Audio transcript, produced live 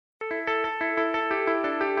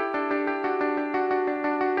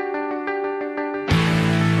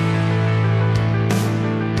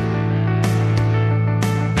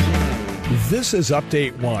This is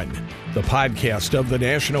Update One, the podcast of the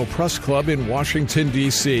National Press Club in Washington,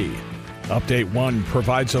 D.C. Update One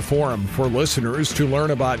provides a forum for listeners to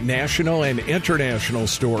learn about national and international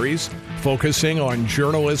stories, focusing on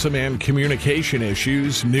journalism and communication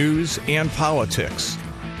issues, news, and politics.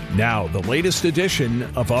 Now, the latest edition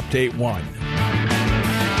of Update One.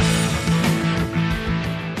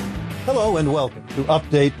 Hello and welcome to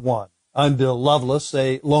Update One. I'm Bill Loveless,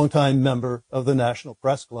 a longtime member of the National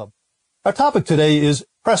Press Club. Our topic today is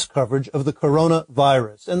press coverage of the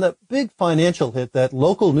coronavirus and the big financial hit that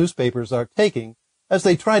local newspapers are taking as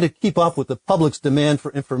they try to keep up with the public's demand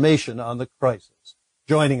for information on the crisis.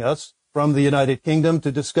 Joining us from the United Kingdom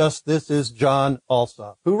to discuss this is John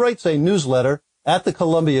Alsop, who writes a newsletter at the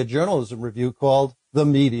Columbia Journalism Review called The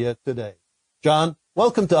Media Today. John,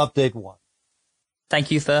 welcome to Update One.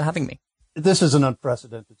 Thank you for having me. This is an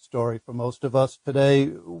unprecedented story for most of us today,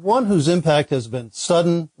 one whose impact has been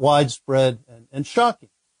sudden, widespread, and shocking.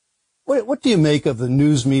 What do you make of the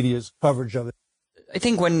news media's coverage of it? I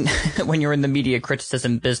think when you're in the media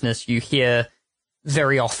criticism business, you hear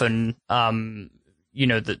very often, that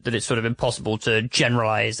it's sort of impossible to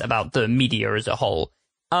generalize about the media as a whole.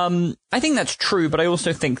 I think that's true, but I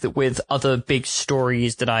also think that with other big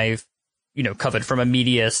stories that I've, covered from a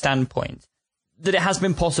media standpoint, that it has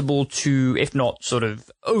been possible to, if not sort of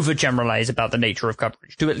overgeneralize about the nature of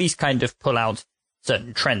coverage, to at least kind of pull out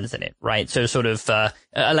certain trends in it, right? So sort of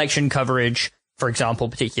election coverage, for example,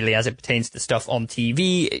 particularly as it pertains to stuff on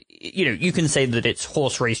TV, you can say that it's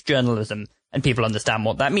horse race journalism and people understand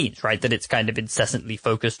what that means, right? That it's kind of incessantly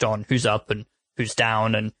focused on who's up and who's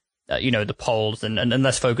down and, the polls and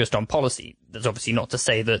less focused on policy. That's obviously not to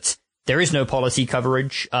say that there is no policy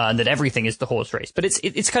coverage, and that everything is the horse race, but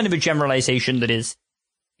it's kind of a generalization that is,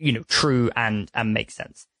 true and makes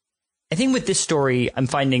sense. I think with this story, I'm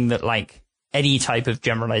finding that like any type of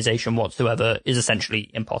generalization whatsoever is essentially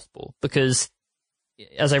impossible because,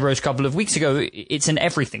 as I wrote a couple of weeks ago, it's an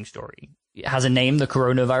everything story. It has a name, the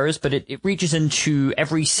coronavirus, but it reaches into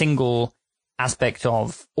every single aspect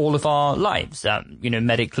of all of our lives,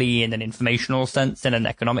 medically, in an informational sense, in an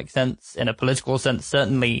economic sense, in a political sense,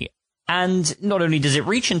 certainly. And not only does it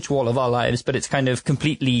reach into all of our lives, but it's kind of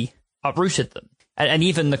completely uprooted them. And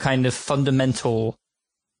even the kind of fundamental,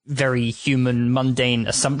 very human, mundane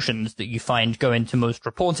assumptions that you find go into most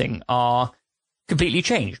reporting are completely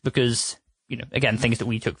changed because, again, things that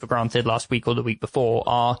we took for granted last week or the week before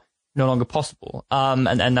are no longer possible.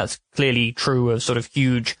 And that's clearly true of sort of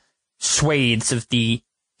huge swathes of the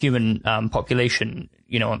human population,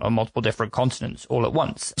 on multiple different continents all at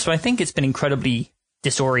once. So I think it's been incredibly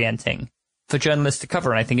disorienting for journalists to cover,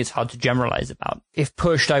 and I think it's hard to generalize about. If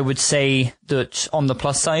pushed, I would say that on the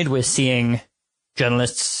plus side, we're seeing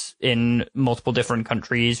journalists in multiple different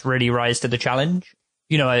countries really rise to the challenge.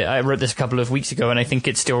 I wrote this a couple of weeks ago, and I think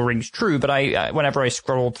it still rings true, but whenever I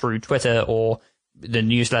scroll through Twitter or the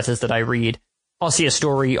newsletters that I read, I'll see a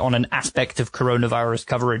story on an aspect of coronavirus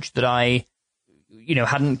coverage that I,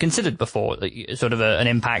 hadn't considered before, sort of an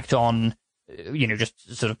impact on,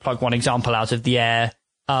 just sort of plug one example out of the air,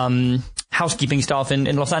 housekeeping staff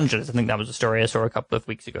in Los Angeles. I think that was a story I saw a couple of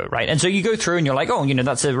weeks ago, right? And so you go through and you're like, oh,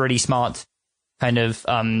 that's a really smart kind of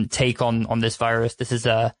take on this virus. This is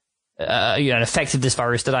an effect of this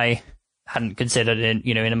virus that I hadn't considered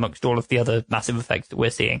in amongst all of the other massive effects that we're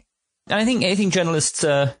seeing. And I think journalists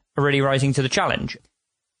are really rising to the challenge.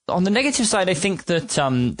 On the negative side, I think that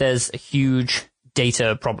there's a huge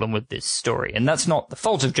data problem with this story, and that's not the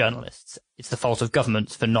fault of journalists. It's the fault of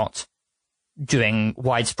governments for not doing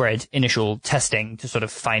widespread initial testing to sort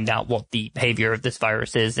of find out what the behavior of this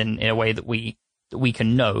virus is in a way that we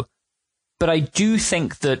can know. But I do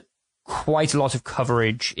think that quite a lot of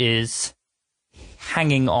coverage is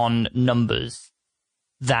hanging on numbers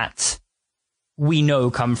that we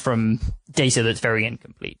know come from data that's very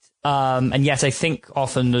incomplete. And yet I think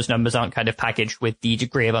often those numbers aren't kind of packaged with the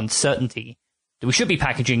degree of uncertainty that we should be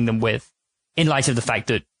packaging them with in light of the fact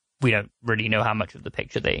that we don't really know how much of the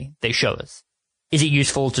picture they show us. Is it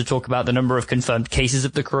useful to talk about the number of confirmed cases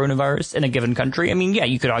of the coronavirus in a given country? I mean, yeah,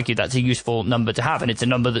 you could argue that's a useful number to have, and it's a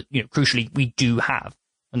number that, crucially, we do have.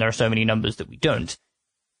 And there are so many numbers that we don't.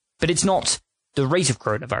 But it's not the rate of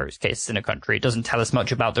coronavirus cases in a country. It doesn't tell us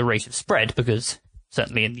much about the rate of spread, because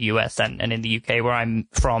certainly in the US and in the UK, where I'm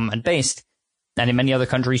from and based, and in many other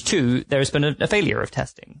countries too, there has been a failure of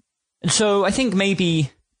testing. And so I think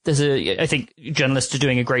maybe I think journalists are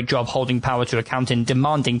doing a great job holding power to account in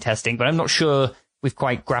demanding testing, but I'm not sure we've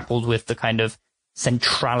quite grappled with the kind of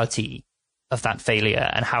centrality of that failure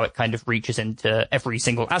and how it kind of reaches into every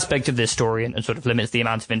single aspect of this story and sort of limits the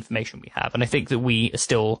amount of information we have. And I think that we are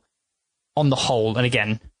still, on the whole, and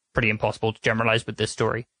again, pretty impossible to generalize with this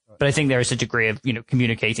story. But I think there is a degree of,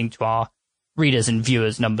 communicating to our readers and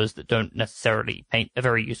viewers numbers that don't necessarily paint a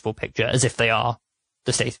very useful picture as if they are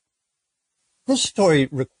the state. This story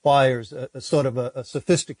requires a sort of a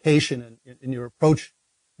sophistication in your approach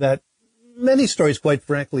that many stories, quite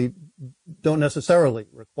frankly, don't necessarily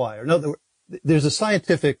require. No, there's a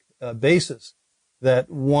scientific basis that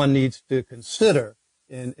one needs to consider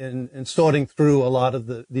in sorting through a lot of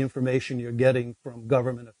the information you're getting from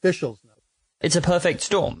government officials now. It's a perfect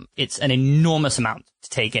storm. It's an enormous amount to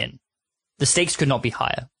take in. The stakes could not be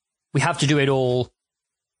higher. We have to do it all,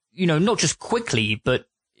 not just quickly, but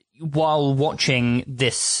while watching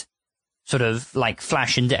this sort of like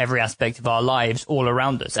flash into every aspect of our lives all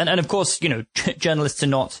around us. And of course, journalists are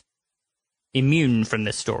not immune from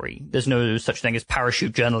this story. There's no such thing as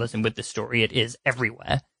parachute journalism with this story. It is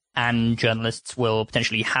everywhere. And journalists will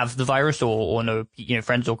potentially have the virus or know,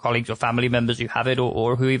 friends or colleagues or family members who have it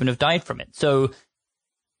or who even have died from it. So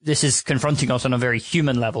this is confronting us on a very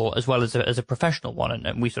human level as well as a professional one.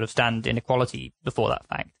 And we sort of stand in equality before that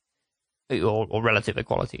fact or relative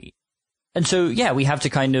equality. And so, yeah, we have to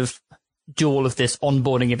kind of do all of this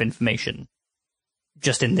onboarding of information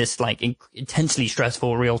just in this like intensely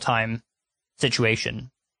stressful real time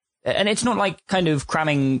situation. And it's not like kind of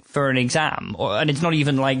cramming for an exam, and it's not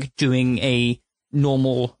even like doing a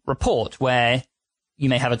normal report where you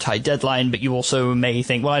may have a tight deadline, but you also may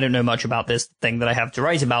think, well, I don't know much about this thing that I have to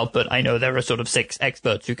write about, but I know there are sort of 6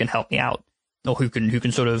 experts who can help me out, or who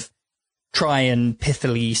can sort of try and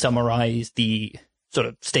pithily summarize the sort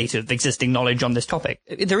of state of existing knowledge on this topic.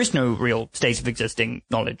 There is no real state of existing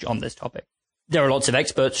knowledge on this topic. There are lots of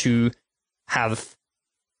experts who have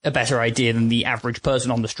a better idea than the average person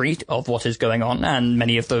on the street of what is going on, and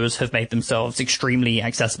many of those have made themselves extremely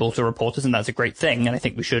accessible to reporters, and that's a great thing, and I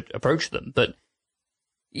think we should approach them. But,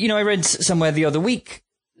 I read somewhere the other week,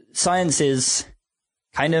 science is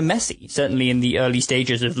kind of messy, certainly in the early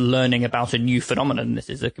stages of learning about a new phenomenon. This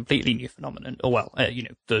is a completely new phenomenon.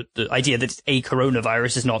 The idea that it's a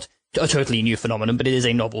coronavirus is not a totally new phenomenon, but it is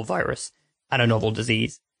a novel virus and a novel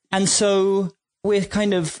disease. And so we're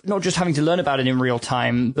kind of not just having to learn about it in real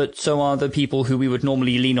time, but so are the people who we would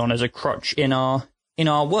normally lean on as a crutch in our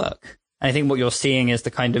work. And I think what you're seeing is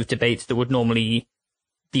the kind of debate that would normally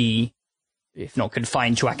be, if not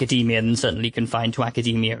confined to academia, then certainly confined to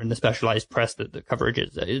academia and the specialized press that covers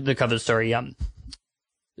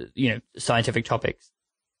scientific topics.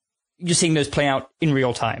 You're seeing those play out in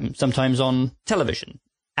real time, sometimes on television,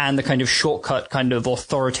 and the kind of shortcut, kind of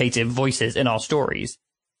authoritative voices in our stories.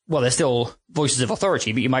 Well, they're still voices of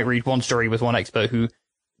authority, but you might read one story with one expert who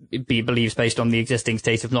believes, based on the existing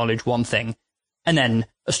state of knowledge, one thing, and then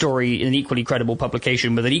a story in an equally credible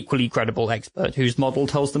publication with an equally credible expert whose model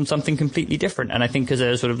tells them something completely different. And I think as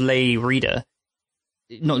a sort of lay reader,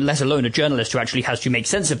 not let alone a journalist who actually has to make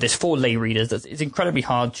sense of this for lay readers, it's incredibly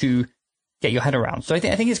hard to get your head around. So I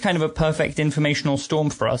think it's kind of a perfect informational storm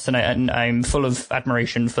for us, and I'm full of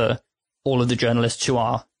admiration for all of the journalists who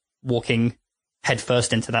are walking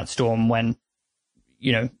headfirst into that storm when,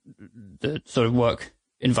 the sort of work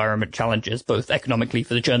environment challenges, both economically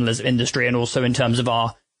for the journalism industry and also in terms of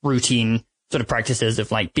our routine sort of practices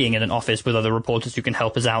of like being in an office with other reporters who can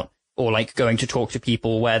help us out, or like going to talk to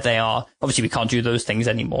people where they are. Obviously, we can't do those things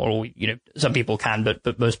anymore, or, some people can,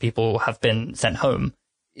 but most people have been sent home.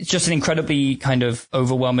 It's just an incredibly kind of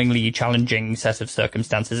overwhelmingly challenging set of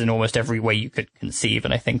circumstances in almost every way you could conceive.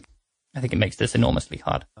 And I think it makes this enormously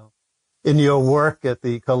hard. In your work at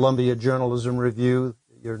the Columbia Journalism Review,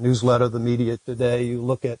 your newsletter, The Media Today, you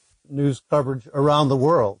look at news coverage around the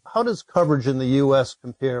world. How does coverage in the U.S.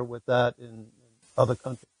 compare with that in other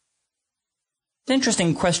countries? It's an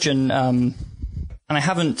interesting question, and I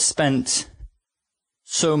haven't spent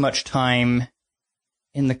so much time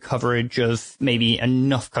in the coverage of maybe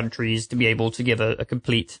enough countries to be able to give a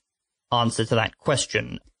complete answer to that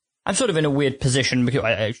question. I'm sort of in a weird position because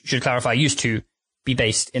I should clarify, I used to be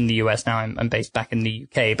based in the US. Now I'm based back in the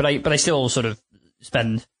UK, but I still sort of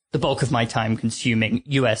spend the bulk of my time consuming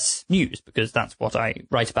US news because that's what I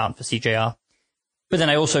write about for CJR. But then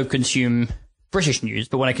I also consume British news.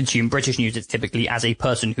 But when I consume British news, it's typically as a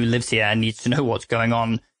person who lives here and needs to know what's going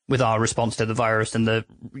on with our response to the virus and the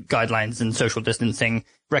guidelines and social distancing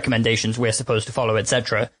recommendations we're supposed to follow,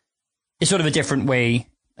 etc. It's sort of a different way,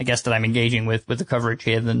 I guess, that I'm engaging with the coverage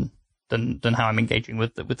here than how I'm engaging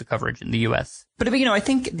with the coverage in the US. But I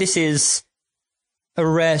think this is a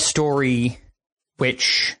rare story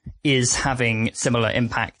which is having similar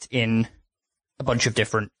impact in a bunch of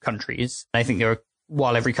different countries. I think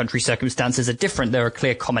while every country's circumstances are different, there are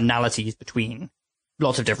clear commonalities between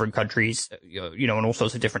lots of different countries, and all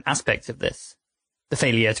sorts of different aspects of this. the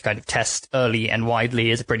failure to kind of test early and widely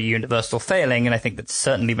is a pretty universal failing, and I think that's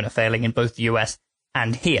certainly been a failing in both the US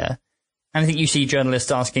and here. And I think you see journalists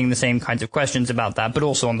asking the same kinds of questions about that, but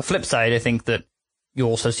also on the flip side, I think that you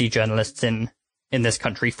also see journalists in this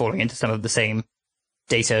country falling into some of the same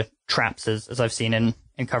data traps as I've seen in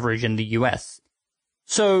coverage in the US.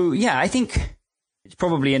 So, yeah, I think it's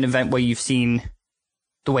probably an event where you've seen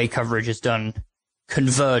the way coverage is done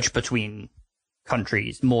converge between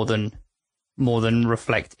countries more than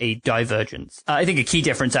reflect a divergence. I think a key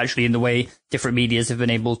difference actually in the way different medias have been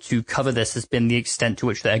able to cover this has been the extent to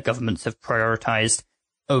which their governments have prioritized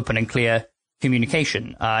open and clear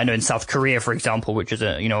communication. I know in South Korea, for example, which is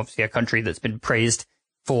obviously a country that's been praised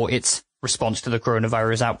for its response to the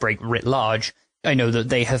coronavirus outbreak writ large, I know that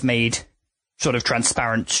they have made sort of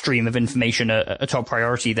transparent stream of information a top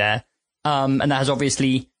priority there. And that has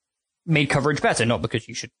obviously made coverage better, not because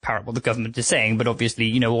you should parrot what the government is saying, but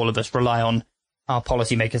obviously, all of us rely on our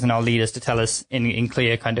policymakers and our leaders to tell us in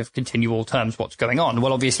clear kind of continual terms what's going on.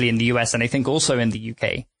 Well, obviously in the US and I think also in the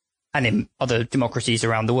UK and in other democracies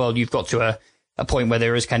around the world, you've got to a point where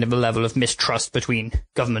there is kind of a level of mistrust between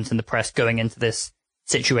government and the press going into this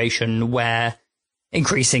situation where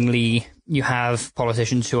increasingly you have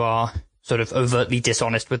politicians who are sort of overtly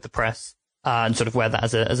dishonest with the press and sort of wear that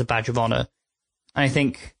as a badge of honor. And I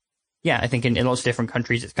think in lots of different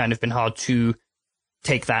countries, it's kind of been hard to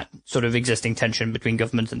take that sort of existing tension between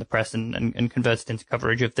government and the press and convert it into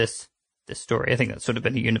coverage of this story. I think that's sort of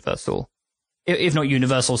been a universal, if not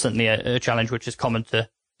universal, certainly a challenge which is common to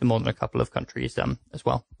more than a couple of countries as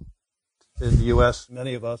well. In the U.S.,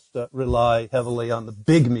 many of us rely heavily on the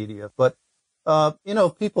big media, but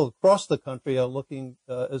people across the country are looking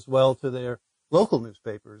as well to their local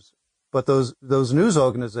newspapers. But those news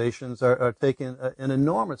organizations are taking an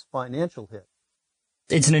enormous financial hit.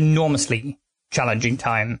 It's an enormously challenging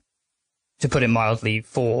time, to put it mildly,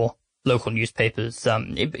 for local newspapers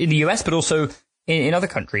in the US, but also in other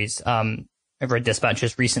countries. I've read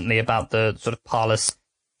dispatches recently about the sort of parlous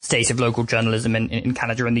state of local journalism in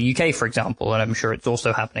Canada and the UK, for example, and I'm sure it's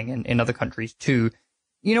also happening in other countries too.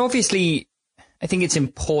 Obviously, I think it's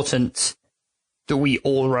important that we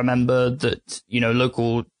all remember that,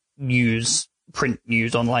 local news, print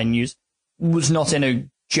news, online news was not in a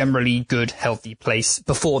generally good, healthy place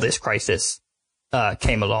before this crisis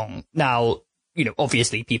came along. Now,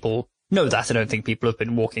 obviously people know that. I don't think people have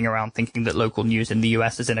been walking around thinking that local news in the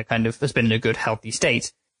US has been in a good, healthy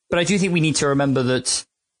state. But I do think we need to remember that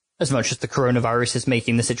as much as the coronavirus is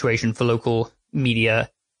making the situation for local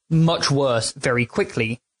media much worse very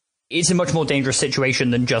quickly, it's a much more dangerous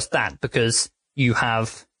situation than just that, because you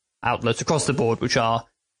have outlets across the board which are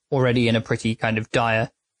already in a pretty kind of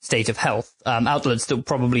dire state of health. Outlets that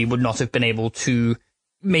probably would not have been able to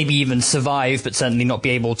maybe even survive, but certainly not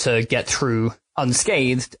be able to get through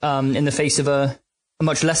unscathed in the face of a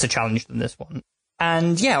much lesser challenge than this one.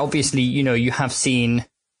 And yeah, obviously, you have seen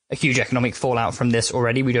a huge economic fallout from this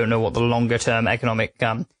already. We don't know what the longer term economic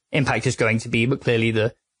impact is going to be, but clearly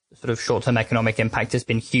the sort of short term economic impact has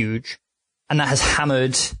been huge. And that has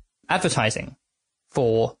hammered advertising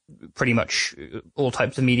for pretty much all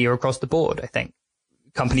types of media across the board, I think.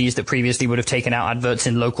 Companies that previously would have taken out adverts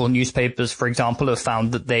in local newspapers, for example, have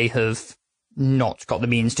found that they have not got the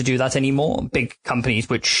means to do that anymore. Big companies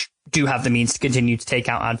which do have the means to continue to take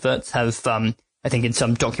out adverts have, I think in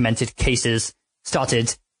some documented cases,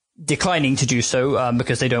 started declining to do so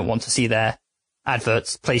because they don't want to see their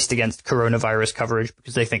adverts placed against coronavirus coverage,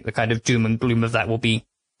 because they think the kind of doom and gloom of that will be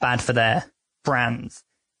bad for their brands.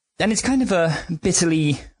 And it's kind of a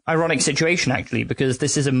bitterly ironic situation, actually, because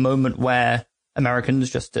this is a moment where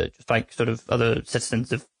Americans, just like sort of other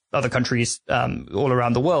citizens of other countries all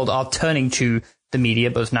around the world, are turning to the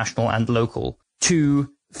media, both national and local,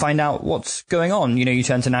 to find out what's going on. You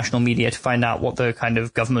turn to national media to find out what the kind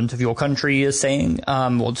of government of your country is saying,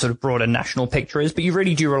 what sort of broader national picture is, but you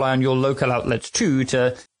really do rely on your local outlets too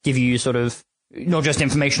to give you sort of not just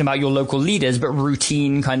information about your local leaders, but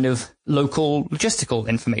routine kind of local logistical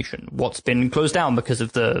information. What's been closed down because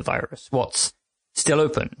of the virus? What's still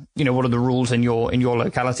open? What are the rules in your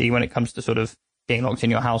locality when it comes to sort of being locked in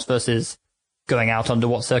your house versus going out under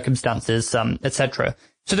what circumstances, etc.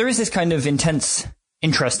 So there is this kind of intense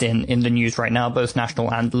interest in the news right now, both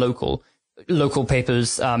national and local. Local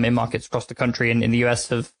papers in markets across the country and in the US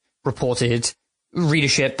have reported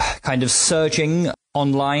readership kind of surging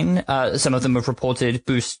online. Some of them have reported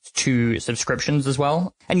boosts to subscriptions as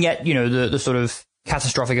well. And yet, the sort of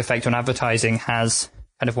catastrophic effect on advertising has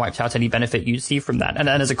kind of wiped out any benefit you see from that. And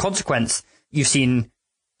as a consequence, you've seen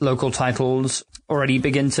local titles already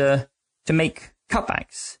begin to make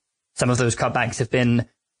cutbacks. Some of those cutbacks have been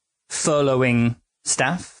furloughing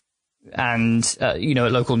staff. And, at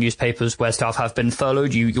local newspapers where staff have been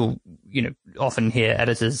furloughed, you'll often hear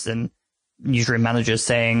editors and newsroom managers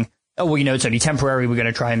saying, oh, well, it's only temporary. We're going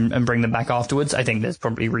to try and bring them back afterwards. I think there's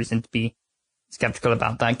probably reason to be skeptical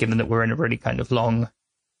about that, given that we're in a really kind of long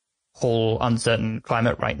haul, uncertain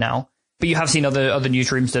climate right now. But you have seen other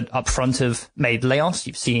newsrooms that up front have made layoffs.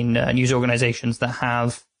 You've seen news organizations that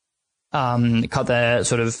have cut their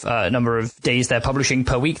sort of number of days they're publishing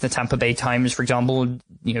per week. The Tampa Bay Times, for example,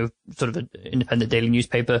 sort of an independent daily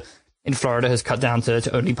newspaper in Florida, has cut down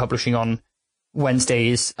to only publishing on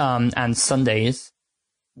Wednesdays and Sundays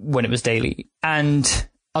when it was daily. And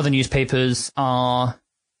other newspapers are,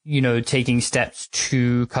 taking steps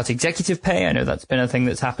to cut executive pay. I know that's been a thing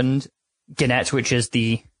that's happened. Gannett, which is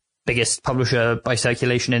the biggest publisher by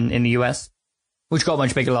circulation in the US, which got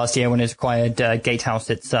much bigger last year when it acquired Gatehouse.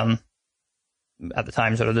 It's at the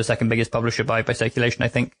time sort of the second biggest publisher by circulation, I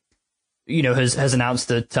think, has announced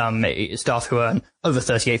that staff who earn over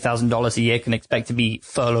 $38,000 a year can expect to be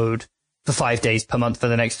furloughed for 5 days per month for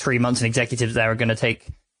the next 3 months, and executives there are going to take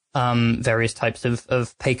various types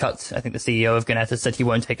of pay cuts. I think the CEO of Gannett has said he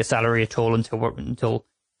won't take a salary at all until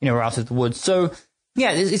we're out of the woods. So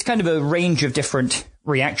yeah, it's kind of a range of different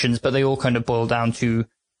reactions, but they all kind of boil down to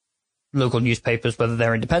local newspapers, whether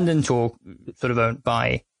they're independent or sort of owned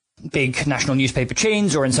by big national newspaper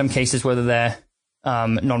chains, or in some cases whether they're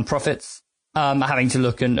non-profits, having to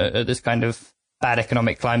look at this kind of bad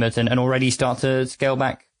economic climate and already start to scale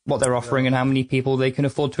back what they're offering and how many people they can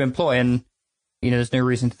afford to employ. And there's no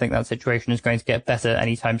reason to think that situation is going to get better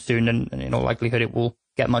anytime soon, and in all likelihood it will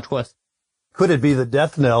get much worse. Could it be the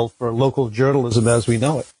death knell for local journalism as we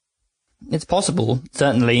know it? It's possible,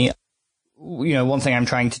 certainly. One thing I'm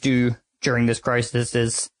trying to do during this crisis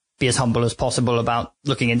is be as humble as possible about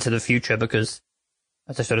looking into the future, because,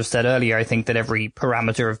 as I sort of said earlier, I think that every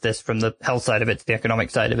parameter of this, from the health side of it to the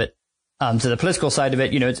economic side of it, to the political side of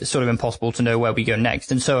it, it's sort of impossible to know where we go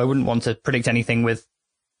next. And so I wouldn't want to predict anything with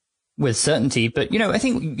certainty. But, I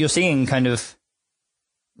think you're seeing kind of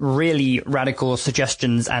really radical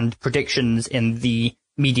suggestions and predictions in the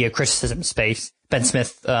media criticism space. Ben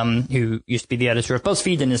Smith, who used to be the editor of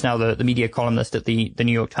BuzzFeed and is now the media columnist at the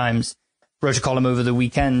New York Times, wrote a column over the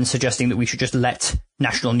weekend suggesting that we should just let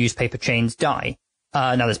national newspaper chains die.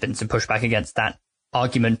 Now there's been some pushback against that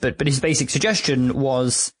argument, but his basic suggestion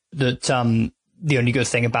was that the only good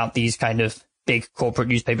thing about these kind of big corporate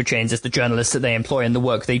newspaper chains is the journalists that they employ and the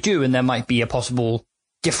work they do, and there might be a possible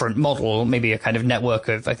different model, maybe a kind of network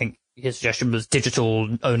of, I think his suggestion was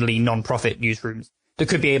digital-only non-profit newsrooms that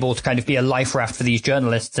could be able to kind of be a life raft for these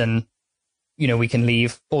journalists, and, we can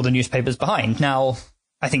leave all the newspapers behind. Now,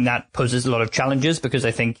 I think that poses a lot of challenges, because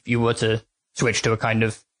I think if you were to switch to a kind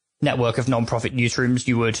of network of non-profit newsrooms,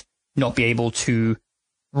 you would not be able to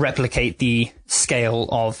replicate the scale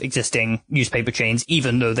of existing newspaper chains,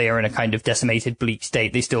 even though they are in a kind of decimated, bleak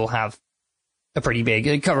state. They still have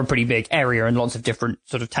they cover a pretty big area and lots of different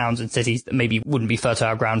sort of towns and cities that maybe wouldn't be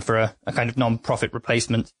fertile ground for a kind of non-profit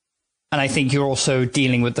replacement. And I think you're also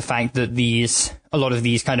dealing with the fact that a lot of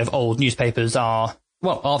these kind of old newspapers are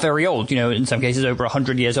very old, in some cases over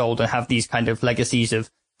 100 years old, and have these kind of legacies of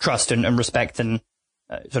trust and respect and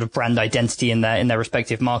sort of brand identity in their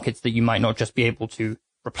respective markets that you might not just be able to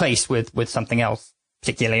replace with something else,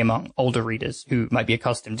 particularly among older readers who might be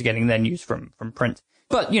accustomed to getting their news from print.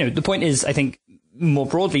 But, the point is, I think more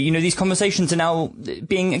broadly, these conversations are now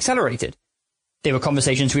being accelerated. They were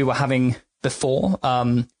conversations we were having before.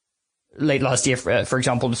 Late last year, for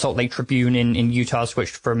example, the Salt Lake Tribune in Utah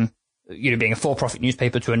switched from, being a for-profit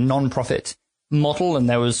newspaper to a non-profit model, and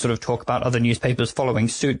there was sort of talk about other newspapers following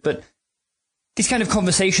suit. But these kind of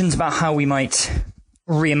conversations about how we might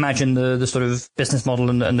reimagine the sort of business model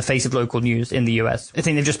and the face of local news in the US, I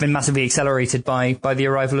think they've just been massively accelerated by the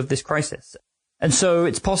arrival of this crisis. And so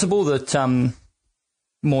it's possible that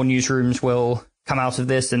more newsrooms will come out of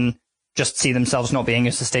this and just see themselves not being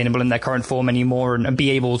as sustainable in their current form anymore, and be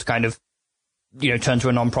able to kind of, turn to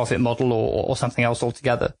a non-profit model or something else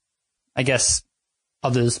altogether. I guess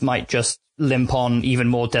others might just limp on even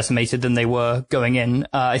more decimated than they were going in.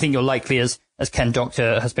 I think you're likely, as Ken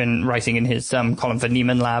Doctor has been writing in his column for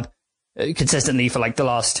Nieman Lab, consistently for like the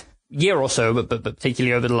last year or so, but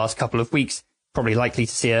particularly over the last couple of weeks, probably likely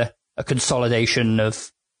to see a consolidation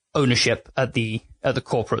of ownership at the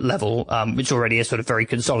corporate level, which already is sort of very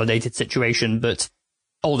consolidated situation. But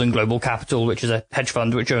Alden Global Capital, which is a hedge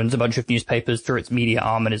fund which owns a bunch of newspapers through its media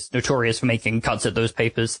arm and is notorious for making cuts at those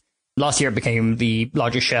papers. Last year it became the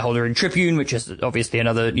largest shareholder in Tribune, which is obviously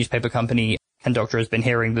another newspaper company. Ken Doctor has been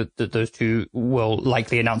hearing that those two will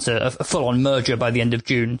likely announce a full-on merger by the end of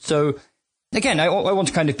June. So again, I want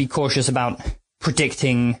to kind of be cautious about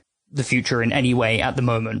predicting the future in any way at the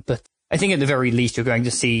moment, but I think at the very least you're going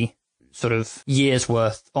to see sort of years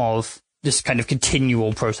worth of this kind of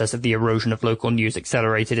continual process of the erosion of local news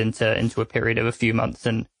accelerated into a period of a few months.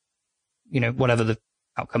 And, whatever the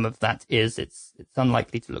outcome of that is, it's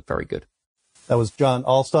unlikely to look very good. That was John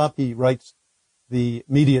Alsop. He writes the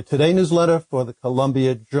Media Today newsletter for the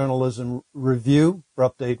Columbia Journalism Review. For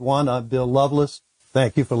Update One, I'm Bill Loveless.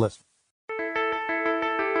 Thank you for listening.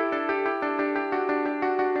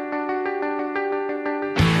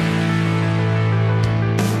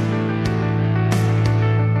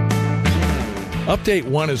 Update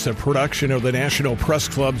One is a production of the National Press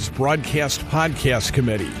Club's Broadcast Podcast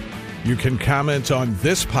Committee. You can comment on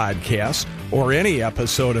this podcast or any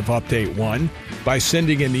episode of Update One by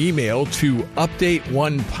sending an email to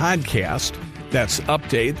updateonepodcast, that's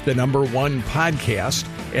update, the number one podcast,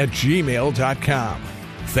 @gmail.com.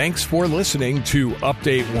 Thanks for listening to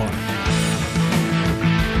Update One.